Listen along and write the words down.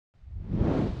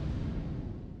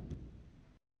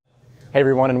Hey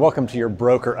everyone, and welcome to your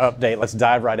broker update. Let's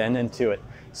dive right into it.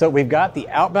 So we've got the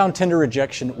outbound tender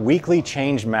rejection weekly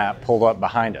change map pulled up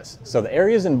behind us. So the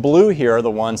areas in blue here are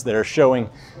the ones that are showing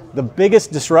the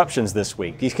biggest disruptions this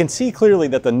week. You can see clearly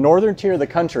that the northern tier of the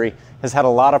country has had a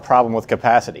lot of problem with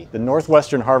capacity. The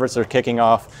northwestern harvests are kicking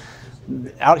off.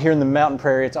 Out here in the mountain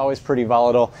prairie, it's always pretty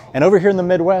volatile. And over here in the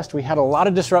Midwest, we had a lot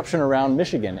of disruption around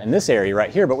Michigan and this area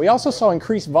right here, but we also saw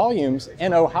increased volumes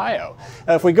in Ohio.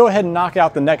 If we go ahead and knock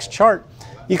out the next chart,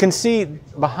 you can see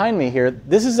behind me here,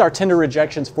 this is our tender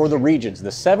rejections for the regions,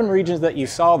 the 7 regions that you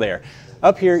saw there.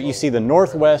 Up here, you see the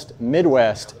Northwest,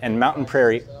 Midwest, and Mountain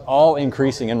Prairie all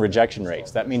increasing in rejection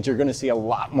rates. That means you're going to see a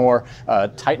lot more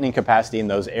tightening capacity in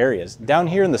those areas. Down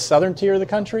here in the southern tier of the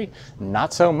country,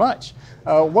 not so much.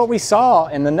 What we saw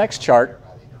in the next chart,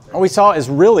 what we saw is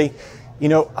really,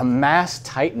 a mass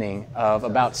tightening of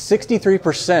about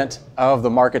 63% of the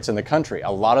markets in the country.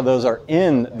 A lot of those are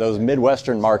in those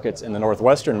Midwestern markets and the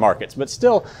Northwestern markets, but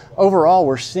still overall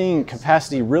we're seeing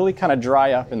capacity really kind of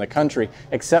dry up in the country,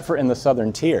 except for in the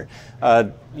southern tier.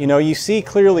 You see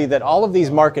clearly that all of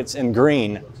these markets in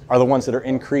green are the ones that are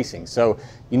increasing. So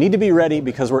you need to be ready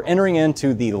because we're entering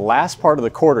into the last part of the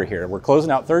quarter here. We're closing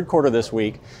out third quarter this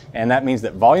week, and that means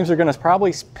that volumes are going to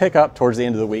probably pick up towards the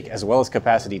end of the week as well as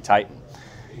capacity tighten.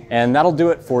 And that'll do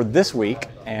it for this week.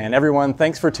 And everyone,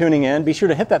 thanks for tuning in. Be sure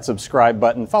to hit that subscribe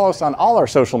button. Follow us on all our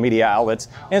social media outlets,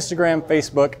 Instagram,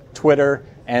 Facebook, Twitter,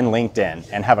 and LinkedIn.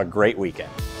 And have a great weekend.